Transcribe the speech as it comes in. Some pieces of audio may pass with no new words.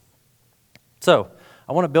So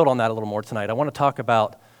I want to build on that a little more tonight. I want to talk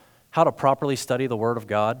about how to properly study the Word of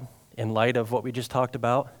God in light of what we just talked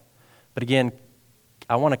about. But again,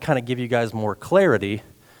 I want to kind of give you guys more clarity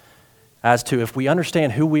as to if we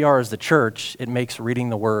understand who we are as the church, it makes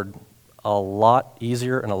reading the Word a lot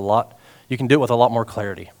easier and you can do it with a lot more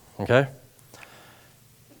clarity, okay?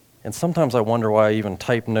 And sometimes I wonder why I even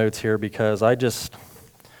type notes here, because I just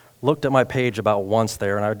looked at my page about once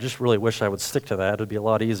there, and I just really wish I would stick to that. It would be a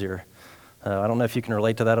lot easier. I don't know if you can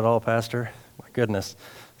relate to that at all, Pastor. My goodness.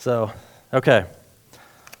 So, okay.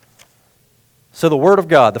 So the Word of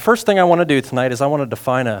God. The first thing I want to do tonight is I want to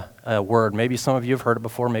define a word. Maybe some of you have heard it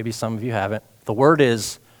before, maybe some of you haven't. The word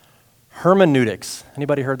is hermeneutics.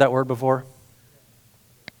 Anybody heard that word before?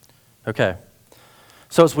 Okay.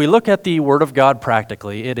 So as we look at the Word of God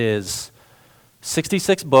practically, it is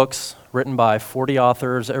 66 books written by 40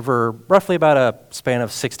 authors over roughly about a span of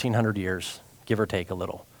 1,600 years, give or take a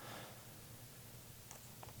little.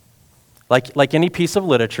 Like any piece of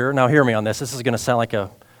literature, now hear me on this. This is going to sound like a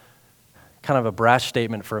kind of a brash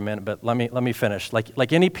statement for a minute, but let me finish.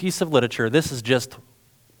 Like any piece of literature, this is just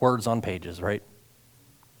words on pages, right?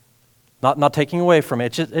 Not taking away from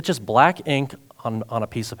it. It's just black ink on a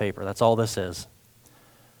piece of paper. That's all this is.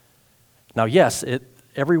 Now, yes,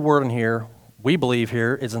 every word in here, we believe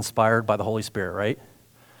here, is inspired by the Holy Spirit, right?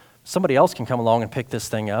 Somebody else can come along and pick this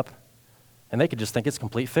thing up, and they could just think it's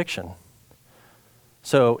complete fiction.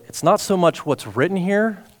 So it's not so much what's written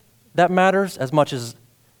here that matters as much as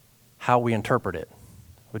how we interpret it.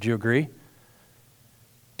 Would you agree?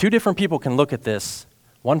 Two different people can look at this.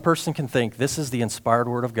 One person can think, this is the inspired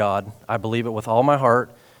Word of God. I believe it with all my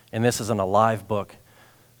heart, and this is an alive book.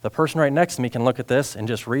 The person right next to me can look at this and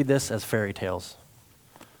just read this as fairy tales.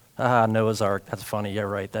 Noah's Ark, that's funny. Yeah,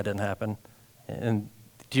 right, that didn't happen. And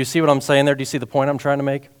do you see what I'm saying there? Do you see the point I'm trying to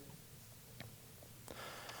make?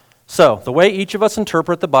 So, the way each of us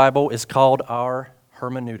interpret the Bible is called our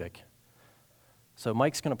hermeneutic. So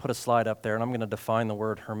Mike's going to put a slide up there, and I'm going to define the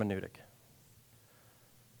word hermeneutic.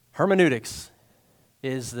 Hermeneutics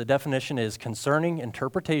the definition is concerning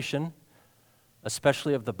interpretation,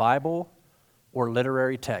 especially of the Bible or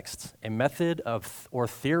literary texts, a method of or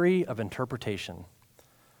theory of interpretation.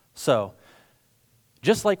 So,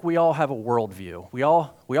 just like we all have a worldview, we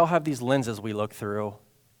all have these lenses we look through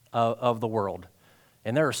of the world.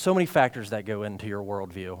 And there are so many factors that go into your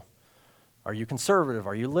worldview. Are you conservative?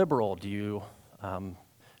 Are you liberal? Do you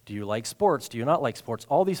like sports? Do you not like sports?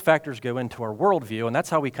 All these factors go into our worldview, and that's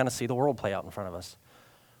how we kind of see the world play out in front of us.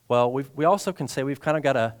 Well, we also can say we've kind of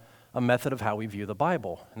got a method of how we view the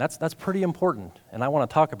Bible, and that's pretty important, and I want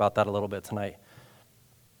to talk about that a little bit tonight.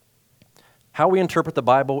 How we interpret the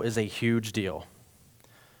Bible is a huge deal.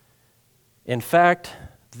 In fact,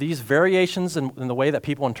 these variations in the way that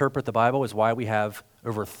people interpret the Bible is why we have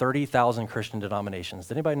over 30,000 Christian denominations.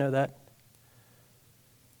 Did anybody know that?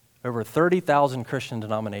 Over 30,000 Christian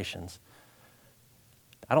denominations.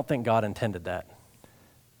 I don't think God intended that.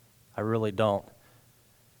 I really don't.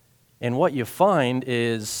 And what you find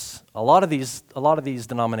is a lot of these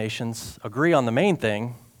denominations agree on the main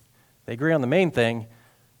thing. They agree on the main thing,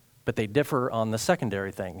 but they differ on the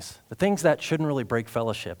secondary things, the things that shouldn't really break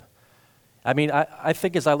fellowship. I mean, I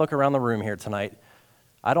think as I look around the room here tonight,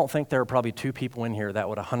 I don't think there are probably two people in here that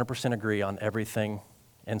would 100% agree on everything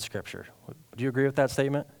in Scripture. Would you agree with that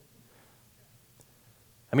statement?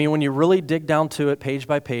 I mean, when you really dig down to it page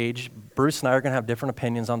by page, Bruce and I are going to have different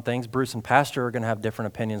opinions on things. Bruce and Pastor are going to have different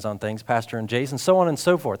opinions on things. Pastor and Jason, so on and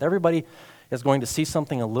so forth. Everybody is going to see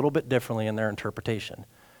something a little bit differently in their interpretation.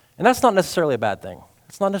 And that's not necessarily a bad thing.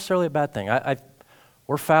 It's not necessarily a bad thing.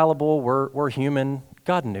 We're fallible. We're human.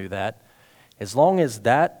 God knew that. As long as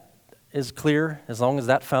that is clear, as long as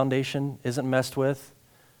that foundation isn't messed with,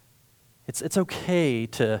 it's okay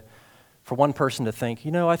for one person to think,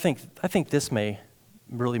 I think this may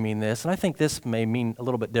really mean this, and I think this may mean a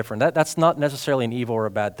little bit different. That's not necessarily an evil or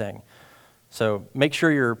a bad thing. So make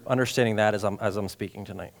sure you're understanding that as I'm speaking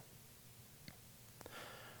tonight.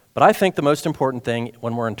 But I think the most important thing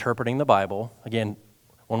when we're interpreting the Bible, again,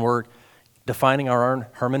 when we're defining our own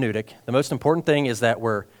hermeneutic, the most important thing is that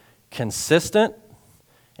we're consistent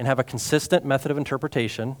and have a consistent method of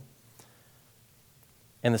interpretation.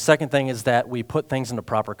 And the second thing is that we put things into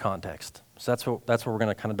proper context. So that's what we're going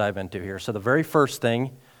to kind of dive into here. So the very first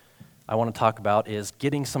thing I want to talk about is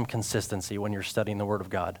getting some consistency when you're studying the Word of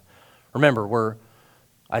God. Remember,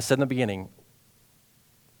 I said in the beginning,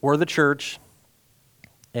 we're the church,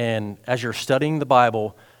 and as you're studying the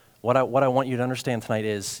Bible, what I want you to understand tonight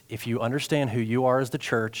is if you understand who you are as the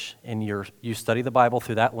church and you study the Bible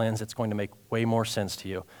through that lens, it's going to make way more sense to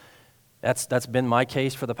you. That's been my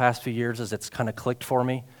case for the past few years as it's kind of clicked for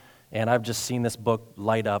me. And I've just seen this book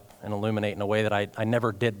light up and illuminate in a way that I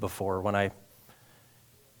never did before when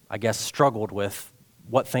I guess, struggled with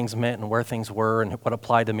what things meant and where things were and what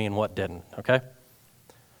applied to me and what didn't, okay?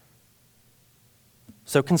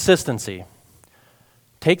 So consistency.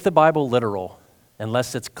 Take the Bible literal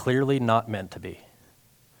unless it's clearly not meant to be.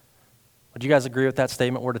 Would you guys agree with that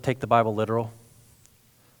statement? We're to take the Bible literal?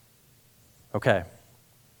 Okay.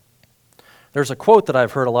 There's a quote that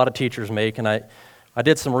I've heard a lot of teachers make, and I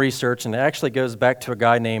did some research, and it actually goes back to a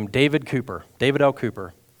guy named David Cooper, David L.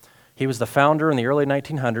 Cooper. He was the founder in the early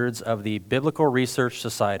 1900s of the Biblical Research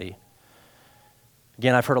Society.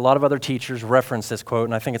 Again, I've heard a lot of other teachers reference this quote,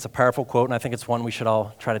 and I think it's a powerful quote, and I think it's one we should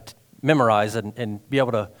all try to memorize and be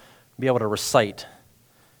able to recite.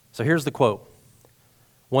 So here's the quote.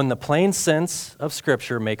 When the plain sense of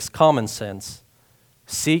Scripture makes common sense,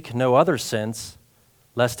 seek no other sense,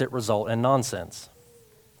 lest it result in nonsense.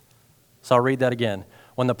 So I'll read that again.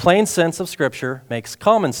 When the plain sense of Scripture makes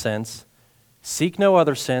common sense, seek no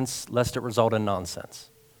other sense, lest it result in nonsense.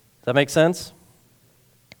 Does that make sense?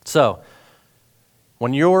 So,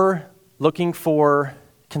 when you're looking for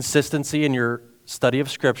consistency in your study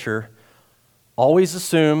of Scripture, always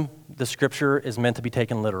assume the Scripture is meant to be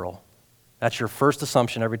taken literal. That's your first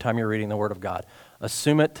assumption every time you're reading the Word of God.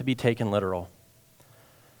 Assume it to be taken literal.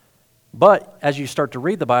 But as you start to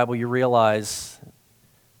read the Bible, you realize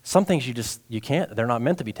some things you can't, they're not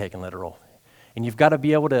meant to be taken literal. And you've got to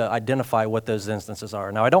be able to identify what those instances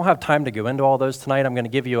are. Now, I don't have time to go into all those tonight. I'm going to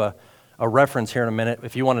give you a reference here in a minute.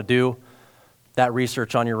 If you want to do that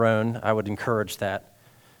research on your own, I would encourage that.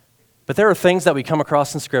 But there are things that we come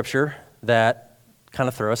across in Scripture that kind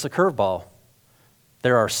of throw us a curveball.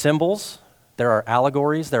 There are symbols, there are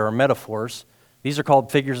allegories, there are metaphors. These are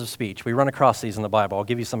called figures of speech. We run across these in the Bible. I'll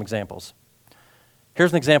give you some examples.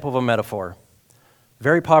 Here's an example of a metaphor.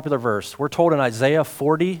 Very popular verse. We're told in Isaiah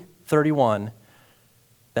 40:31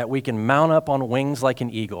 that we can mount up on wings like an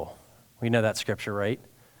eagle. We know that scripture, right?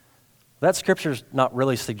 That scripture's not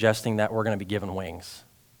really suggesting that we're going to be given wings,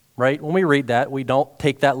 right? When we read that, we don't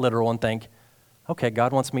take that literal and think, okay,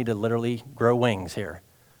 God wants me to literally grow wings here.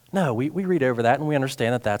 No, we read over that and we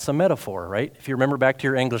understand that that's a metaphor, right? If you remember back to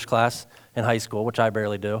your English class in high school, which I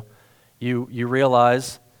barely do, you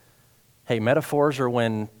realize, hey, metaphors are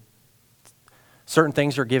when certain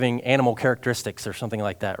things are giving animal characteristics or something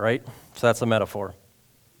like that, right? So that's a metaphor.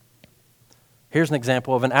 Here's an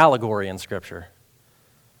example of an allegory in Scripture.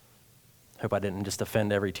 Hope I didn't just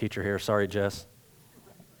offend every teacher here. Sorry, Jess.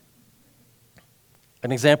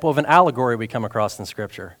 An example of an allegory we come across in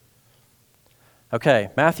Scripture. Okay,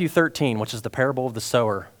 Matthew 13, which is the parable of the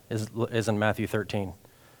sower, is in Matthew 13.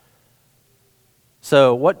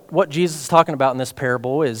 So what Jesus is talking about in this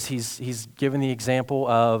parable is he's given the example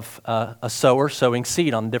of a sower sowing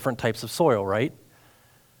seed on different types of soil, right?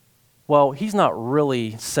 Well, he's not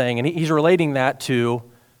really saying, and he's relating that to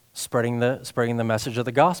spreading the message of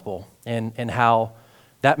the gospel and how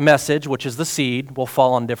that message, which is the seed, will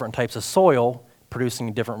fall on different types of soil,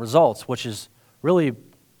 producing different results, which is really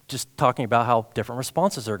just talking about how different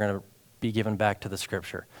responses are going to be given back to the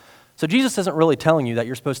Scripture. So Jesus isn't really telling you that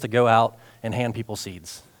you're supposed to go out and hand people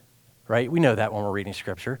seeds, right? We know that when we're reading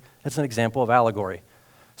Scripture. It's an example of allegory.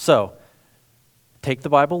 So, take the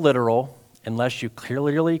Bible literal unless you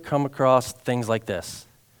clearly come across things like this.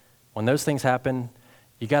 When those things happen,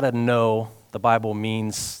 you got to know the Bible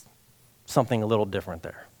means something a little different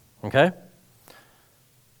there, okay?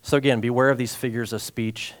 So again, beware of these figures of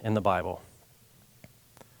speech in the Bible.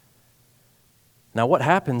 Now what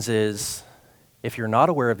happens is, if you're not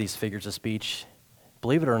aware of these figures of speech,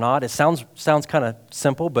 believe it or not, it sounds kind of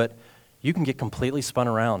simple, but you can get completely spun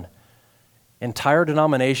around. Entire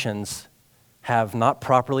denominations have not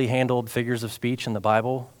properly handled figures of speech in the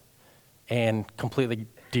Bible and completely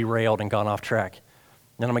derailed and gone off track.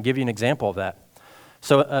 And I'm going to give you an example of that.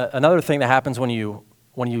 So another thing that happens when you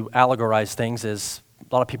allegorize things is,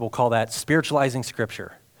 a lot of people call that spiritualizing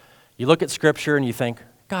Scripture. You look at Scripture and you think,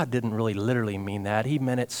 God didn't really literally mean that. He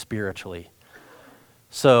meant it spiritually.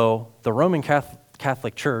 So the Roman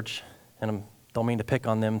Catholic Church, and I don't mean to pick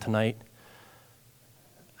on them tonight.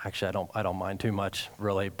 Actually, I don't mind too much,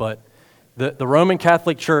 really. But the Roman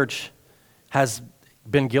Catholic Church has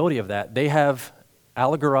been guilty of that. They have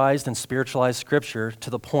allegorized and spiritualized Scripture to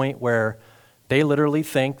the point where they literally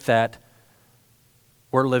think that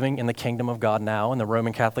we're living in the kingdom of God now, and the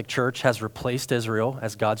Roman Catholic Church has replaced Israel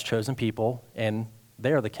as God's chosen people, and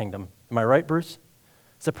they are the kingdom. Am I right, Bruce?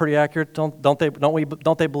 Is that pretty accurate? Don't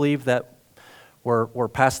they believe that we're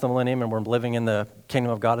past the millennium and we're living in the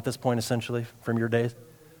kingdom of God at this point, essentially, from your days?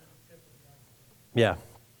 Yeah.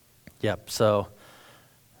 Yep. So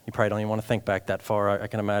You probably don't even want to think back that far, I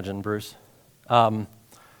can imagine, Bruce. So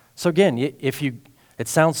again, it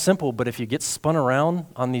sounds simple, but if you get spun around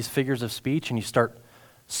on these figures of speech and you start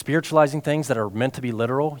spiritualizing things that are meant to be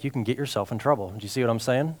literal, you can get yourself in trouble. Do you see what I'm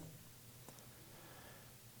saying?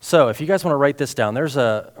 So if you guys want to write this down, there's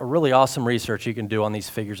a really awesome research you can do on these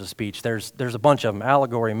figures of speech. There's a bunch of them: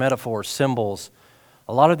 allegory, metaphors, symbols,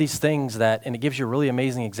 a lot of these things and it gives you really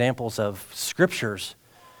amazing examples of scriptures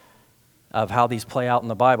of how these play out in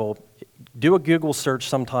the Bible. Do a Google search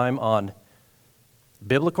sometime on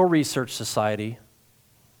Biblical Research Society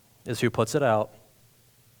is who puts it out,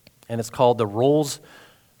 and it's called The Rules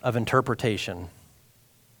of Interpretation.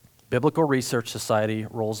 Biblical Research Society,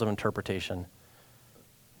 Rules of Interpretation.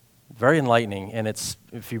 Very enlightening, and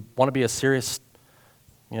if you want to be a serious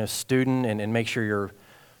student and make sure you're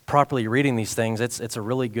properly reading these things, it's a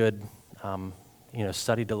really good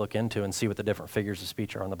study to look into and see what the different figures of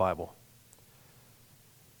speech are in the Bible.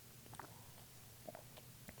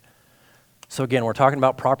 So again, we're talking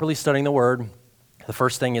about properly studying the Word. The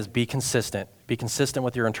first thing is be consistent. Be consistent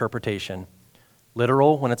with your interpretation.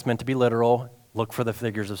 Literal when it's meant to be literal. Look for the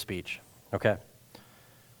figures of speech. Okay?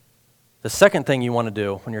 The second thing you want to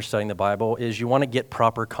do when you're studying the Bible is you want to get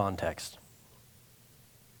proper context.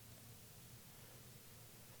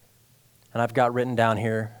 And I've got written down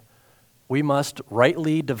here, we must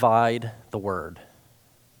rightly divide the Word.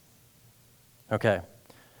 Okay.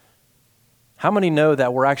 How many know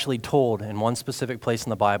that we're actually told in one specific place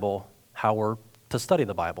in the Bible how we're to study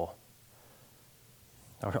the Bible?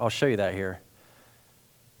 I'll show you that here.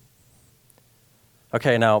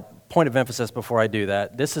 Okay, now, point of emphasis before I do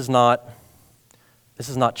that. This is not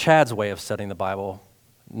Chad's way of studying the Bible.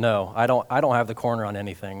 No, I don't have the corner on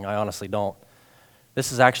anything. I honestly don't.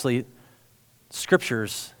 This is actually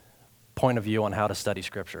Scripture's point of view on how to study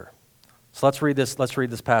Scripture. So let's read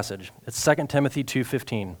this passage. It's 2 Timothy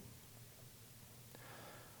 2:15.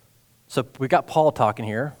 So we got Paul talking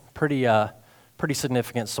here, pretty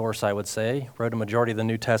significant source, I would say. Wrote a majority of the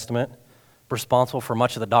New Testament, responsible for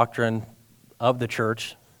much of the doctrine of the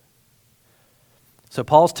church. So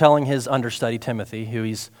Paul's telling his understudy Timothy, who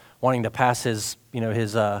he's wanting to pass his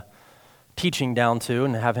teaching down to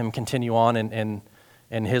and have him continue on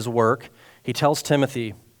in his work. He tells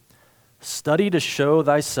Timothy, "Study to show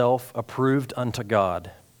thyself approved unto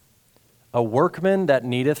God, a workman that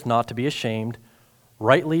needeth not to be ashamed,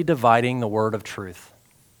 rightly dividing the word of truth."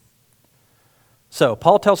 So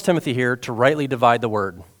Paul tells Timothy here to rightly divide the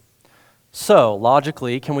word. So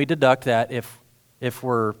logically, can we deduct that if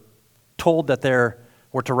we're told that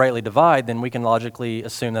we're to rightly divide, then we can logically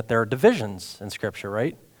assume that there are divisions in Scripture,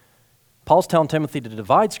 right? Paul's telling Timothy to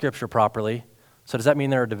divide Scripture properly. So does that mean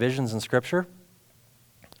there are divisions in Scripture?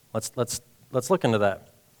 Let's look into that.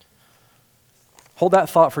 Hold that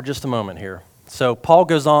thought for just a moment here. So Paul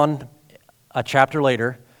goes on a chapter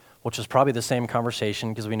later, which is probably the same conversation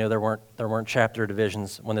because we know there weren't chapter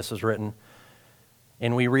divisions when this was written.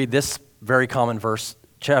 And we read this very common verse,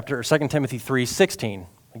 2 Timothy 3:16.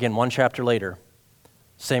 Again, one chapter later,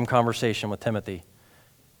 same conversation with Timothy.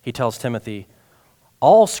 He tells Timothy,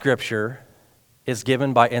 "All Scripture is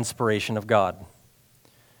given by inspiration of God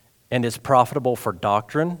and is profitable for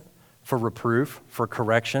doctrine, for reproof, for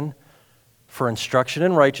correction, for instruction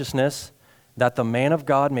in righteousness, that the man of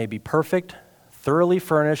God may be perfect, thoroughly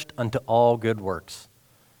furnished unto all good works."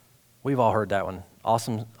 We've all heard that one.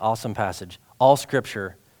 Awesome passage. All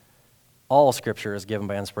Scripture is given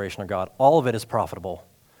by inspiration of God. All of it is profitable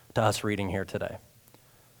to us reading here today.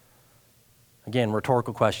 Again,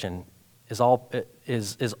 rhetorical question. Is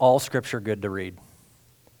all Scripture good to read?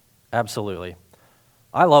 Absolutely.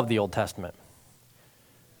 I love the Old Testament.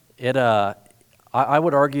 I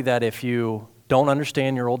would argue that if you don't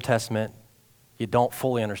understand your Old Testament, you don't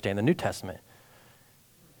fully understand the New Testament.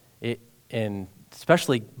 And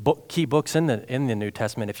especially key books in the New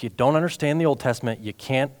Testament, if you don't understand the Old Testament, you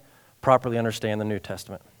can't properly understand the New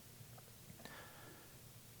Testament.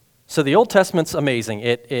 So the Old Testament's amazing.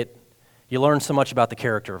 You learn so much about the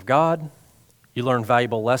character of God. You learn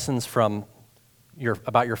valuable lessons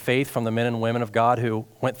about your faith from the men and women of God who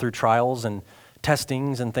went through trials and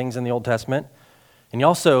testings and things in the Old Testament. And you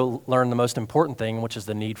also learn the most important thing, which is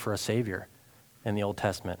the need for a Savior in the Old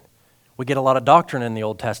Testament. We get a lot of doctrine in the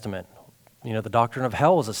Old Testament. The doctrine of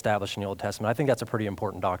hell is established in the Old Testament. I think that's a pretty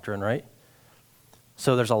important doctrine, right?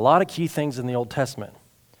 So there's a lot of key things in the Old Testament.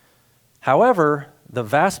 However, the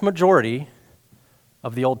vast majority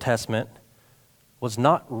of the Old Testament was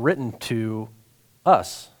not written to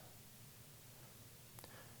us.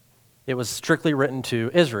 It was strictly written to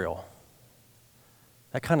Israel.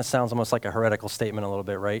 That kind of sounds almost like a heretical statement a little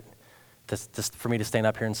bit, right? Just for me to stand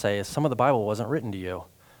up here and say, some of the Bible wasn't written to you.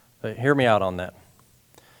 But hear me out on that.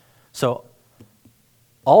 So,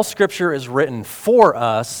 all Scripture is written for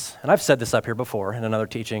us, and I've said this up here before in another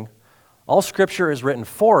teaching. All Scripture is written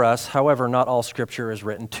for us, however, not all Scripture is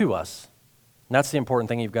written to us. And that's the important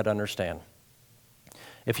thing you've got to understand.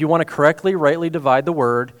 If you want to correctly, rightly divide the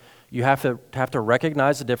Word, you have to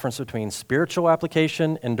recognize the difference between spiritual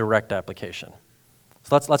application and direct application.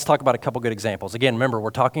 So let's talk about a couple good examples. Again, remember,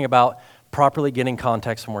 we're talking about properly getting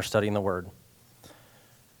context when we're studying the Word.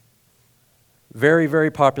 Very, very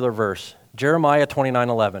popular verse, Jeremiah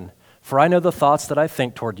 29:11. For I know the thoughts that I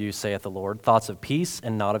think toward you, saith the Lord, thoughts of peace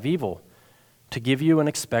and not of evil, to give you an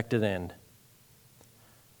expected end.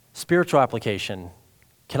 Spiritual application.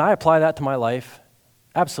 Can I apply that to my life?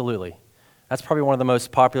 Absolutely. That's probably one of the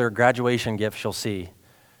most popular graduation gifts you'll see.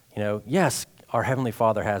 Yes, our Heavenly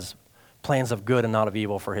Father has plans of good and not of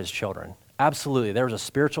evil for His children. Absolutely. There's a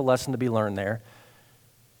spiritual lesson to be learned there.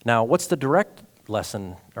 Now, what's the direct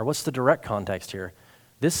lesson, or what's the direct context here?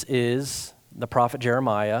 This is the prophet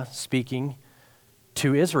Jeremiah speaking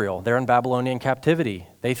to Israel. They're in Babylonian captivity.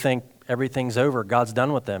 They think everything's over. God's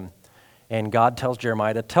done with them. And God tells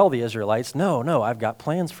Jeremiah to tell the Israelites, no, I've got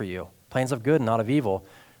plans for you. Plans of good and not of evil.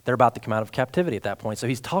 They're about to come out of captivity at that point. So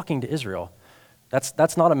he's talking to Israel.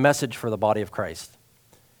 That's not a message for the body of Christ.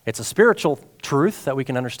 It's a spiritual truth that we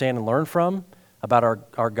can understand and learn from about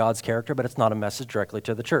our God's character, but it's not a message directly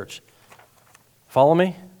to the church. Follow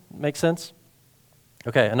me? Make sense?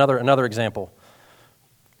 Okay, another example.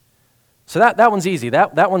 So that one's easy.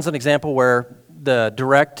 That one's an example where the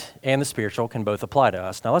direct and the spiritual can both apply to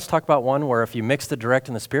us. Now let's talk about one where if you mix the direct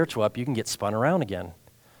and the spiritual up, you can get spun around again.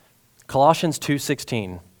 Colossians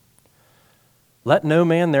 2:16. Let no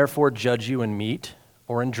man therefore judge you in meat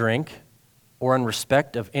or in drink or in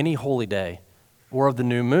respect of any holy day or of the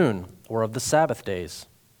new moon or of the Sabbath days.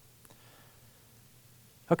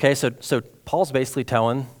 Okay, so Paul's basically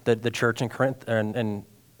telling the church in Corinth and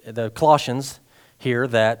the Colossians here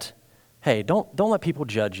that, hey, don't let people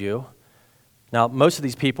judge you. Now, most of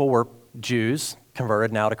these people were Jews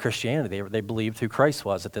converted now to Christianity. They believed who Christ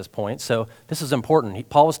was at this point. So this is important.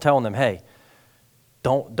 Paul was telling them, hey,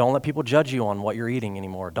 don't let people judge you on what you're eating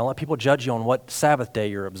anymore. Don't let people judge you on what Sabbath day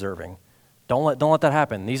you're observing. Don't let that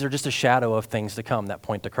happen. These are just a shadow of things to come that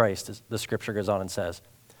point to Christ, as the Scripture goes on and says.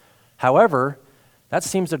 However, that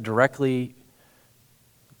seems to directly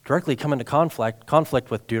come into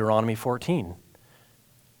conflict with Deuteronomy 14.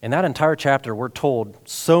 In that entire chapter, we're told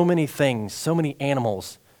so many things, so many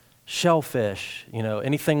animals, shellfish,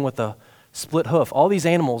 anything with a split hoof, all these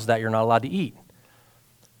animals that you're not allowed to eat.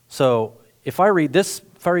 So if I read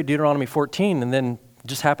Deuteronomy 14 and then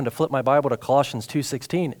just happen to flip my Bible to Colossians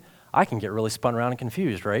 2:16, I can get really spun around and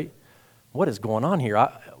confused, right? What is going on here?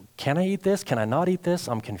 Can I eat this? Can I not eat this?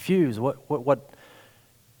 I'm confused. What?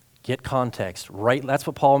 Get context. Right. That's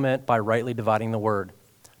what Paul meant by rightly dividing the word.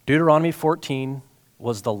 Deuteronomy 14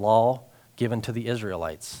 was the law given to the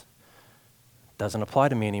Israelites. Doesn't apply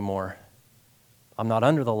to me anymore. I'm not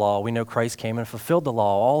under the law. We know Christ came and fulfilled the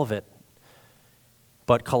law, all of it.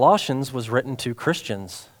 But Colossians was written to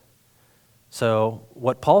Christians. So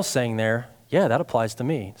what Paul's saying there, yeah, that applies to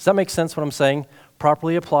me. Does that make sense what I'm saying?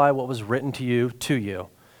 Properly apply what was written to you to you.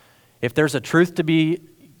 If there's a truth to be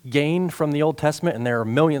gained from the Old Testament, and there are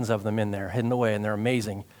millions of them in there hidden away, and they're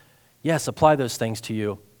amazing, yes, apply those things to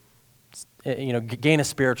you. Gain a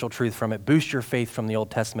spiritual truth from it. Boost your faith from the Old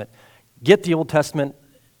Testament. Get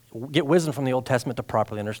wisdom from the Old Testament to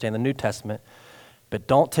properly understand the New Testament. But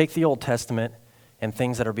don't take the Old Testament and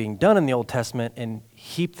things that are being done in the Old Testament and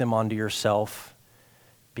heap them onto yourself,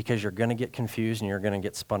 because you're going to get confused and you're going to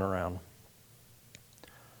get spun around.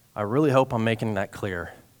 I really hope I'm making that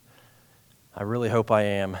clear. I really hope I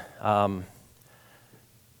am.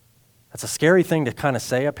 That's a scary thing to kind of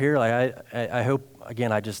say up here. I hope,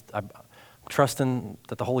 again, I'm trusting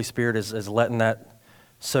that the Holy Spirit is letting that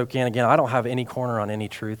soak in. Again, I don't have any corner on any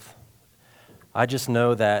truth. I just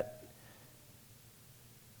know that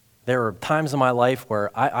there are times in my life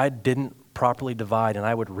where I didn't properly divide, and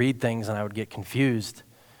I would read things and I would get confused.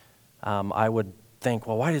 I would think,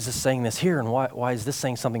 well, why is this saying this here, and why is this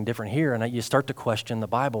saying something different here? And you start to question the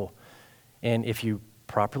Bible. And if you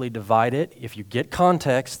properly divide it, if you get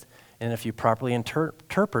context, and if you properly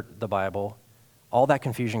interpret the Bible, all that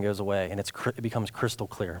confusion goes away, and it becomes crystal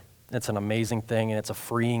clear. It's an amazing thing, and it's a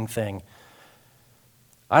freeing thing.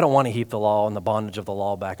 I don't want to heap the law and the bondage of the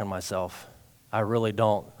law back on myself. I really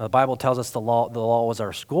don't. The Bible tells us the law was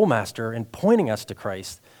our schoolmaster in pointing us to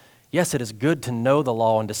Christ. Yes, it is good to know the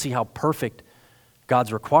law and to see how perfect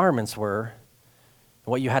God's requirements were.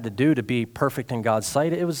 What you had to do to be perfect in God's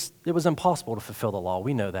sight, it was impossible to fulfill the law.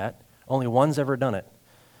 We know that. Only one's ever done it.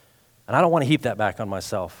 And I don't want to heap that back on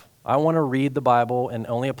myself. I want to read the Bible and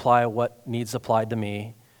only apply what needs applied to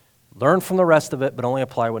me. Learn from the rest of it, but only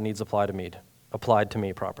apply what needs applied to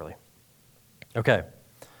me properly. Okay.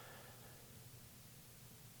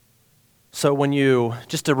 So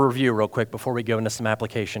just to review real quick before we go into some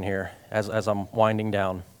application here, as I'm winding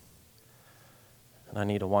down, and I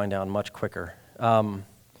need to wind down much quicker.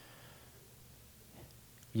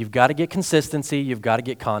 You've got to get consistency, you've got to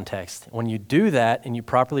get context. When you do that and you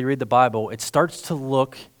properly read the Bible, it starts to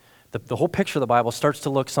look, the whole picture of the Bible starts to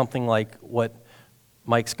look something like what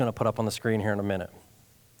Mike's going to put up on the screen here in a minute.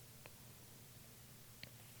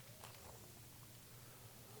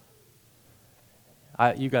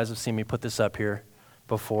 You guys have seen me put this up here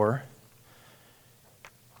before.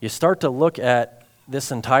 You start to look at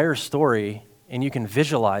this entire story and you can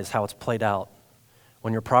visualize how it's played out.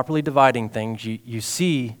 When you're properly dividing things, you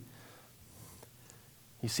see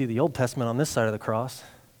the Old Testament on this side of the cross.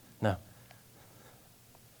 No.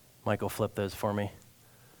 Michael, flip those for me.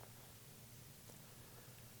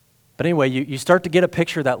 But anyway, you start to get a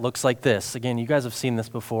picture that looks like this. Again, you guys have seen this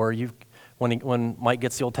before. When Mike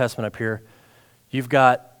gets the Old Testament up here, you've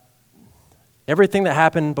got everything that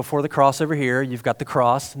happened before the cross over here. You've got the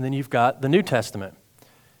cross, and then you've got the New Testament.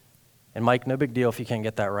 And Mike, no big deal if you can't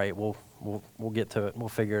get that right. We'll get to it. We'll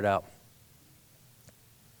figure it out.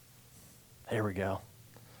 There we go.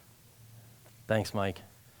 Thanks, Mike.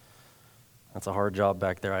 That's a hard job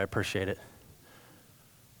back there. I appreciate it.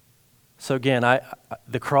 So again,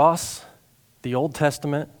 the cross, the Old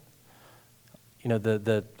Testament,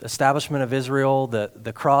 the establishment of Israel,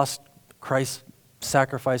 the cross, Christ's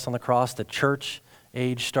sacrifice on the cross, the church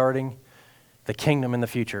age starting, the kingdom in the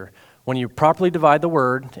future. When you properly divide the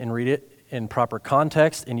word and read it in proper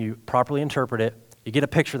context and you properly interpret it, you get a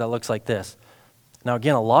picture that looks like this. Now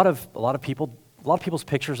again, a lot of people's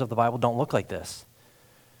pictures of the Bible don't look like this.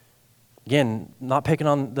 Again, not picking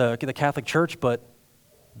on the Catholic Church, but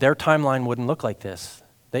their timeline wouldn't look like this.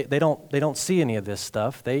 They don't see any of this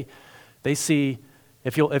stuff. They see,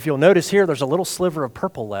 if you'll notice here, there's a little sliver of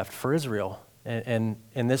purple left for Israel in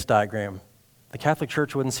this diagram. The Catholic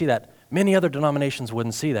Church wouldn't see that. Many other denominations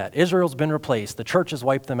wouldn't see that. Israel's been replaced. The church has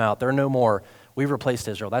wiped them out. They're no more. We've replaced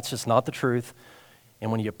Israel. That's just not the truth.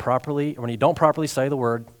 And when you don't properly study the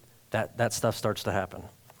word, that stuff starts to happen.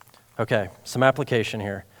 Okay, some application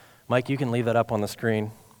here. Mike, you can leave that up on the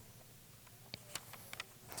screen.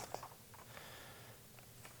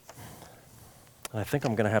 I think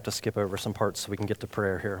I'm going to have to skip over some parts so we can get to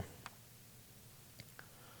prayer here.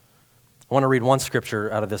 I want to read one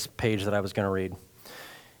scripture out of this page that I was going to read.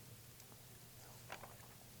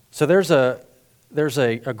 So there's a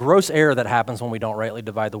gross error that happens when we don't rightly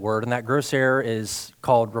divide the word, and that gross error is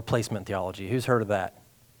called replacement theology. Who's heard of that?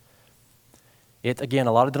 Again,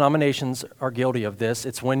 a lot of denominations are guilty of this.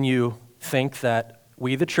 It's when you think that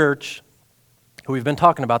we, the church, who we've been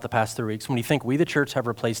talking about the past 3 weeks, when you think we, the church, have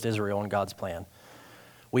replaced Israel in God's plan.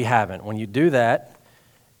 We haven't. When you do that,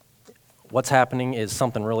 what's happening is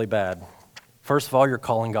something really bad. First of all, you're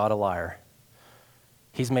calling God a liar.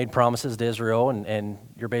 He's made promises to Israel, and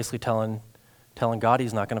you're basically telling God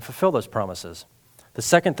he's not going to fulfill those promises. The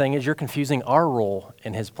second thing is you're confusing our role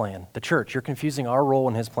in his plan. The church, you're confusing our role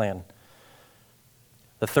in his plan.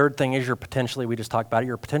 The third thing is you're potentially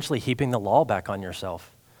heaping the law back on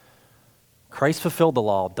yourself. Christ fulfilled the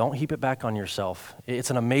law. Don't heap it back on yourself.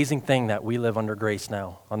 It's an amazing thing that we live under grace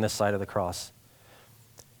now on this side of the cross.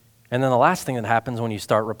 And then the last thing that happens when you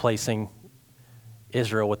start replacing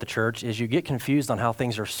Israel with the church is you get confused on how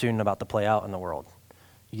things are soon about to play out in the world.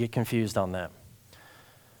 You get confused on that.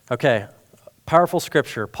 Okay, powerful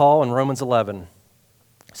scripture. Paul in Romans 11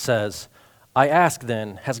 says, I ask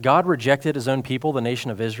then, has God rejected his own people, the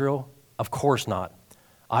nation of Israel? Of course not.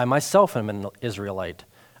 I myself am an Israelite,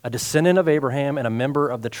 a descendant of Abraham and a member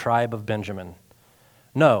of the tribe of Benjamin.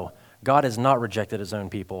 No, God has not rejected his own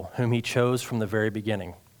people, whom he chose from the very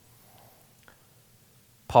beginning.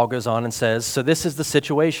 Paul goes on and says, so this is the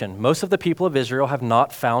situation. Most of the people of Israel have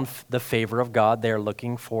not found the favor of God they are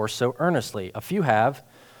looking for so earnestly. A few have,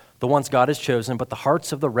 the ones God has chosen, but the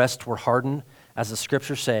hearts of the rest were hardened, as the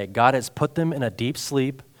scriptures say. God has put them in a deep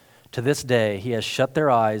sleep. To this day, he has shut their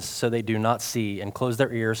eyes so they do not see, and closed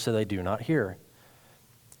their ears so they do not hear.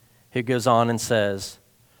 He goes on and says,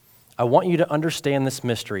 I want you to understand this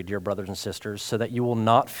mystery, dear brothers and sisters, so that you will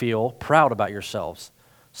not feel proud about yourselves.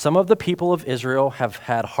 Some of the people of Israel have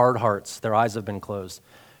had hard hearts. Their eyes have been closed.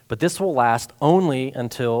 But this will last only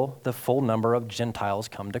until the full number of Gentiles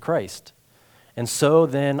come to Christ. And so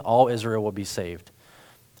then all Israel will be saved.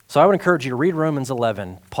 So I would encourage you to read Romans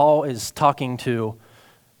 11. Paul is talking to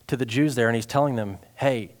the Jews there, and he's telling them,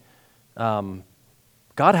 hey,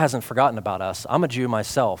 God hasn't forgotten about us. I'm a Jew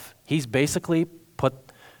myself. He's basically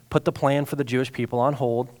put the plan for the Jewish people on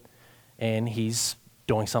hold, and he's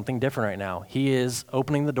doing something different right now. He is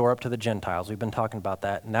opening the door up to the Gentiles. We've been talking about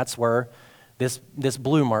that, and that's where this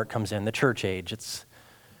blue mark comes in, the church age. It's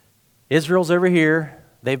Israel's over here.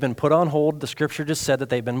 They've been put on hold. The scripture just said that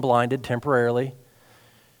they've been blinded temporarily.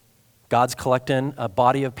 God's collecting a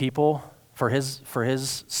body of people for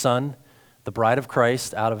his son, the bride of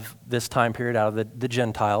Christ, out of this time period, out of the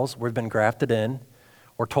Gentiles. We've been grafted in.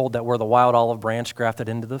 We're told that we're the wild olive branch grafted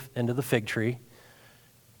into the fig tree.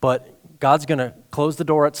 But God's going to close the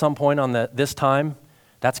door at some point on this time.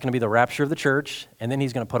 That's going to be the rapture of the church, and then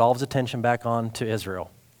he's going to put all of his attention back on to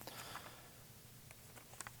Israel.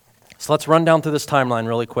 So let's run down through this timeline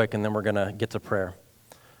really quick, and then we're going to get to prayer.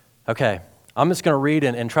 Okay, I'm just going to read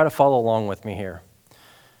and try to follow along with me here.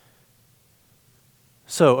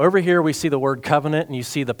 So over here we see the word covenant, and you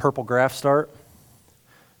see the purple graph start.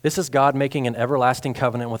 This is God making an everlasting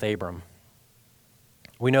covenant with Abram.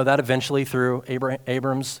 We know that eventually through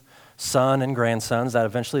Abram's son and grandsons, that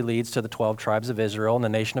eventually leads to the 12 tribes of Israel, and the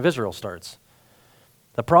nation of Israel starts.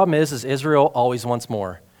 The problem is Israel always wants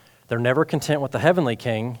more. They're never content with the heavenly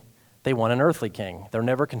king. They want an earthly king. They're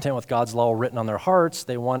never content with God's law written on their hearts.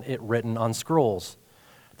 They want it written on scrolls.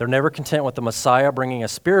 They're never content with the Messiah bringing a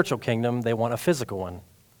spiritual kingdom. They want a physical one.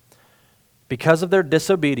 Because of their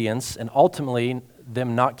disobedience and ultimately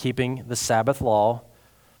them not keeping the Sabbath law,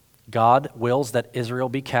 God wills that Israel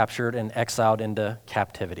be captured and exiled into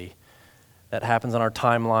captivity. That happens on our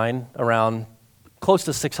timeline around close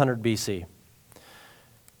to 600 BC.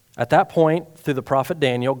 At that point, through the prophet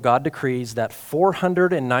Daniel, God decrees that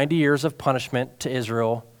 490 years of punishment to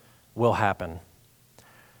Israel will happen.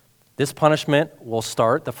 This punishment will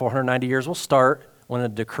start, the 490 years will start when a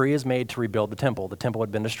decree is made to rebuild the temple. The temple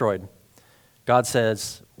had been destroyed. God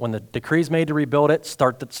says, when the decree is made to rebuild it,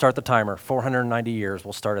 start the timer. 490 years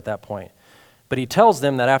will start at that point. But he tells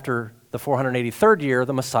them that after the 483rd year,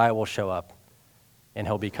 the Messiah will show up, and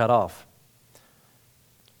he'll be cut off.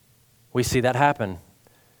 We see that happen.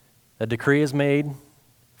 The decree is made.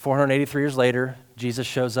 483 years later, Jesus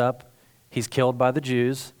shows up. He's killed by the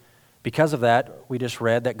Jews. Because of that, we just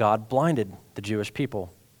read that God blinded the Jewish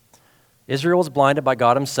people. Israel is blinded by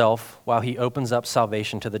God himself while he opens up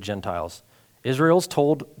salvation to the Gentiles. Israel's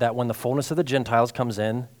told that when the fullness of the Gentiles comes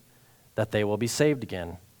in, that they will be saved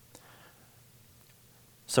again.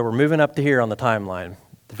 So we're moving up to here on the timeline,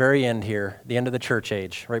 the very end here, the end of the church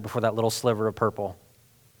age, right before that little sliver of purple.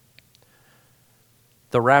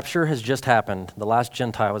 The rapture has just happened. The last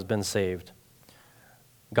Gentile has been saved.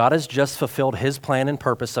 God has just fulfilled his plan and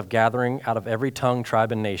purpose of gathering out of every tongue,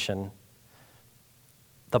 tribe, and nation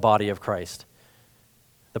the body of Christ.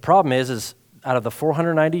 The problem is out of the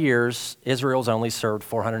 490 years, Israel's only served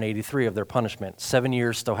 483 of their punishment. 7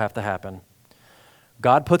 years still have to happen.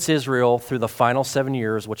 God puts Israel through the final 7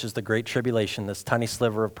 years, which is the Great Tribulation, this tiny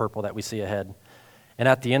sliver of purple that we see ahead. And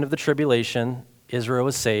at the end of the tribulation, Israel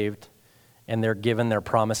is saved, and they're given their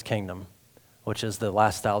promised kingdom, which is the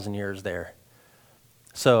last 1,000 years there.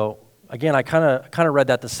 So, again, I kind of read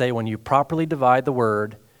that to say when you properly divide the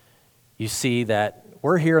word, you see that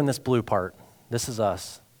we're here in this blue part. This is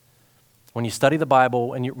us. When you study the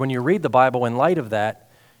Bible, and when you read the Bible in light of that,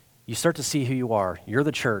 you start to see who you are. You're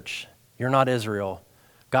the church. You're not Israel.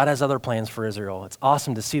 God has other plans for Israel. It's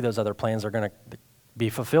awesome to see those other plans are going to be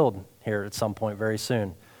fulfilled here at some point very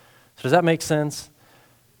soon. So does that make sense?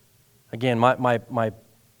 Again, my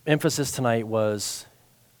emphasis tonight was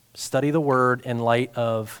study the Word in light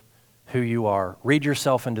of who you are. Read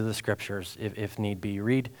yourself into the Scriptures if need be.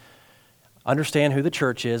 Understand who the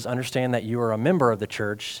church is. Understand that you are a member of the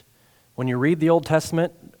church. When you read the Old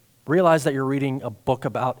Testament, realize that you're reading a book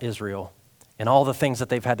about Israel and all the things that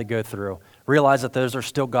they've had to go through. Realize that those are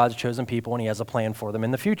still God's chosen people and he has a plan for them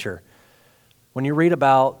in the future. When you read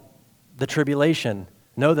about the tribulation,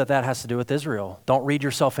 know that that has to do with Israel. Don't read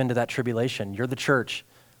yourself into that tribulation. You're the church.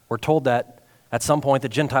 We're told that at some point the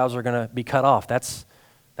Gentiles are going to be cut off. That's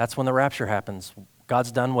when the rapture happens.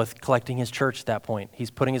 God's done with collecting his church at that point.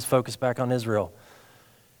 He's putting his focus back on Israel.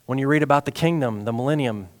 When you read about the kingdom, the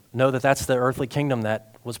millennium, know that that's the earthly kingdom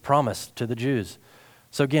that was promised to the Jews.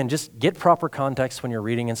 So again, just get proper context when you're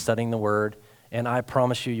reading and studying the Word, and I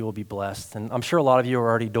promise you will be blessed. And I'm sure a lot of you are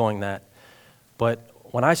already doing that. But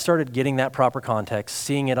when I started getting that proper context,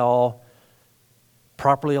 seeing it all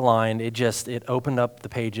properly aligned, it opened up the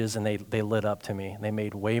pages and they lit up to me. They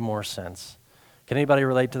made way more sense. Can anybody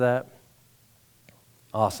relate to that?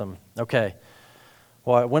 Awesome. Okay.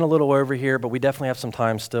 Well, I went a little over here, but we definitely have some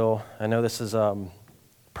time still. I know this is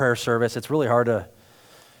prayer service. It's really hard to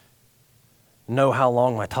know how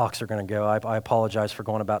long my talks are going to go. I apologize for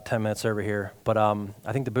going about 10 minutes over here. But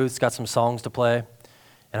I think the booth's got some songs to play,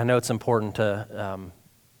 and I know it's important to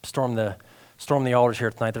storm the altars here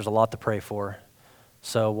tonight. There's a lot to pray for.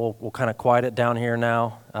 So we'll kind of quiet it down here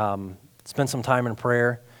now, spend some time in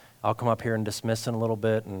prayer. I'll come up here and dismiss in a little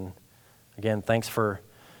bit. And again, thanks for,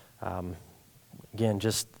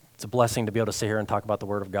 just it's a blessing to be able to sit here and talk about the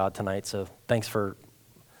Word of God tonight. So thanks for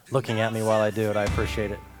looking at me while I do it. I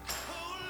appreciate it.